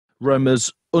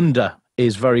Roma's under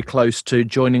is very close to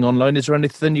joining on loan. Is there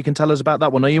anything you can tell us about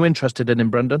that one? Are you interested in him,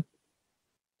 Brendan?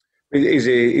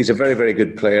 He's a very, very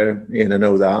good player, and I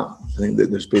know that. I think that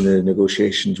there's been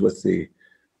negotiations with the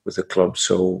club,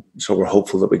 so we're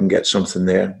hopeful that we can get something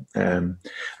there.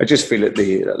 I just feel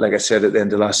like I said at the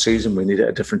end of last season, we needed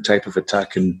a different type of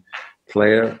attacking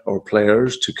player or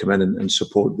players to come in and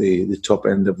support the top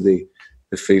end of the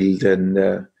field.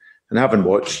 And having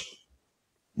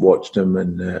watched him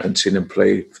and seen him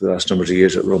play for the last number of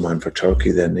years at Roma and for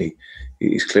Turkey, then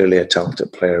he's clearly a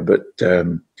talented player. But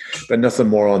nothing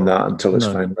more on that until it's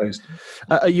finalised.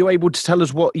 Are you able to tell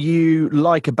us what you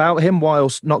like about him,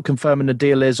 whilst not confirming the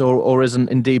deal is or isn't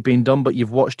indeed being done? But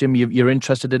you've watched him, you're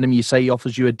interested in him. You say he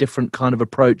offers you a different kind of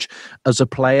approach as a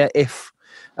player. If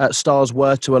stars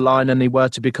were to align and he were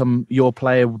to become your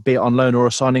player, be it on loan or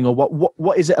a signing, or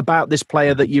what is it about this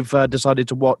player that you've decided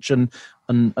to watch and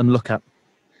look at?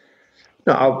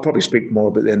 No, I'll probably speak more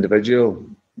about the individual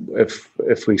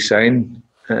if we sign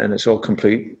and it's all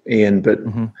complete, Ian. But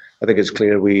I think it's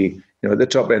clear at the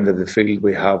top end of the field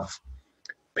we have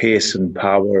pace and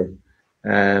power.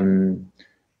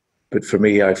 But for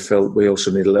me, I felt we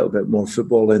also need a little bit more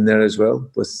football in there as well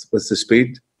with the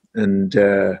speed. And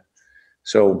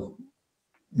so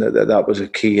that was a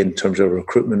key in terms of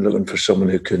recruitment, looking for someone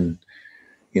who can,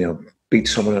 beat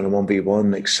someone in a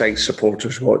 1v1, excite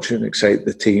supporters watching, excite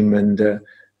the team, and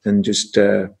just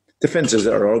defences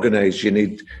that are organised. You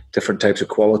need different types of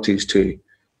qualities to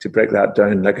break that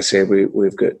down. Like I say,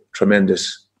 we've got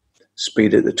tremendous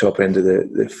speed at the top end of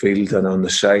the field and on the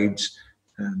sides,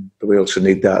 but we also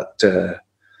need that.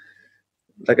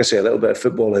 Like I say, a little bit of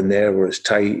football in there where it's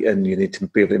tight and you need to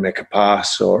be able to make a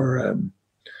pass or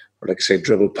like I say,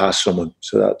 dribble past someone.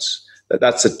 So that's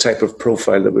the type of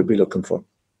profile that we'd be looking for.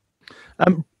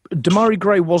 Demarai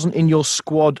Gray wasn't in your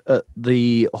squad at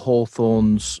the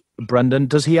Hawthorns, Brendan.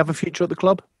 Does he have a future at the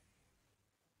club?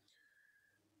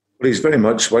 Well, he's very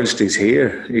much, whilst he's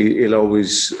here, he'll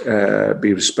always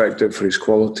be respected for his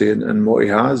quality and what he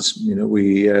has.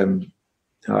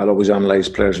 I'll always analyse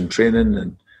players in training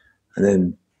and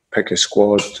then pick a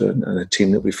squad and a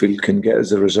team that we feel can get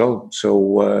as a result.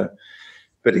 So,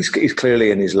 but he's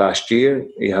clearly in his last year.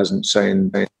 He hasn't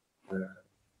signed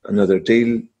another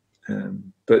deal.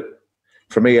 But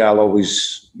for me, I'll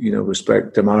always,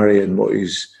 respect Demarai and what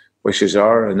his wishes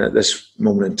are. And at this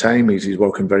moment in time, he's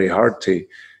working very hard to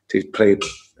play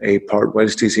a part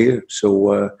whilst he's here.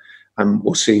 So, and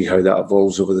we'll see how that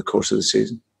evolves over the course of the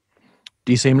season.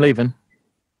 Do you see him leaving?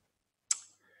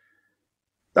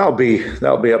 That'll be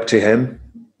up to him.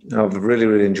 I've really,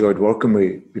 really enjoyed working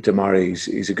with Demarai.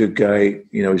 He's a good guy.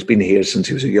 He's been here since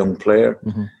he was a young player.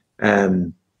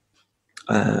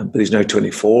 But he's now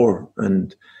 24,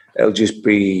 and it'll just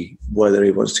be whether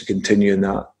he wants to continue in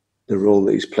the role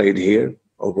that he's played here,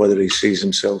 or whether he sees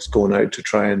himself going out to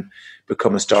try and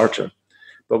become a starter.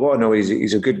 But what I know is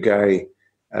he's a good guy.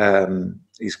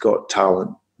 He's got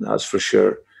talent, that's for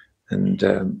sure. And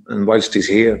whilst he's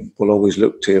here, we'll always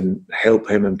look to help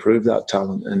him improve that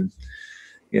talent. And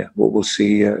yeah, we'll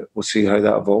see how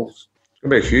that evolves. It's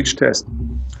going to be a huge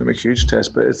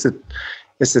test. But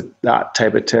it's that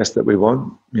type of test that we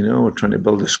want. We're trying to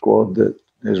build a squad that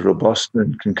is robust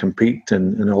and can compete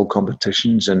in all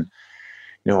competitions. And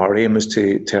our aim is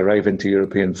to arrive into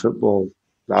European football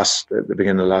at the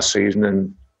beginning of last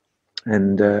season,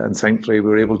 and thankfully we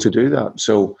were able to do that.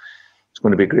 So it's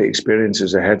going to be great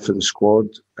experiences ahead for the squad.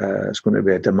 It's going to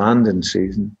be a demanding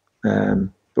season,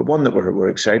 but one that we're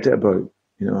excited about.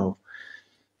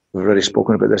 We've already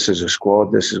spoken about this as a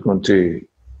squad. This is going to,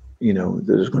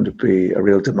 there's going to be a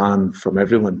real demand from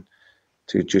everyone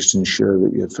to just ensure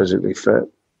that you're physically fit,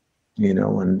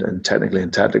 and technically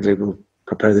and tactically we'll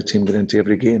prepare the team going into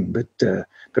every game. But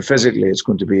physically, it's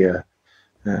going to be a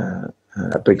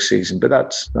big season. But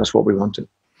that's what we wanted.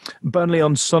 Burnley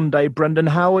on Sunday, Brendan.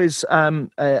 How is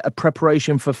a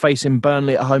preparation for facing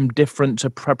Burnley at home different to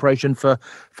preparation for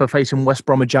facing West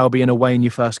Bromwich Albion away in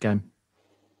your first game?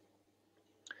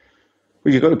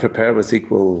 Well, you've got to prepare with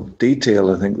equal detail.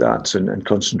 I think that's and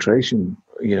concentration.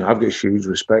 I've got huge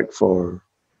respect for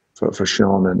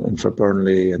Sean and for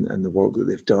Burnley and the work that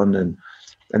they've done, and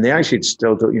they actually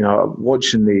still do.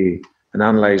 Watching and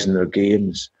analysing their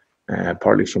games,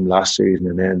 partly from last season,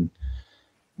 and then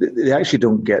they actually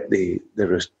don't get the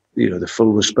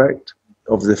full respect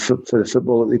for the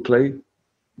football that they play.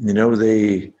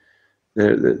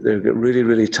 They've got really,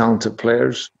 really talented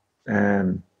players,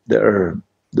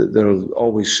 they're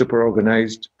always super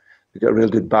organised. They've got a real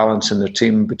good balance in their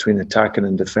team between attacking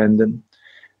and defending.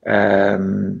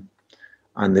 And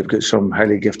they've got some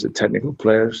highly gifted technical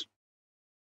players.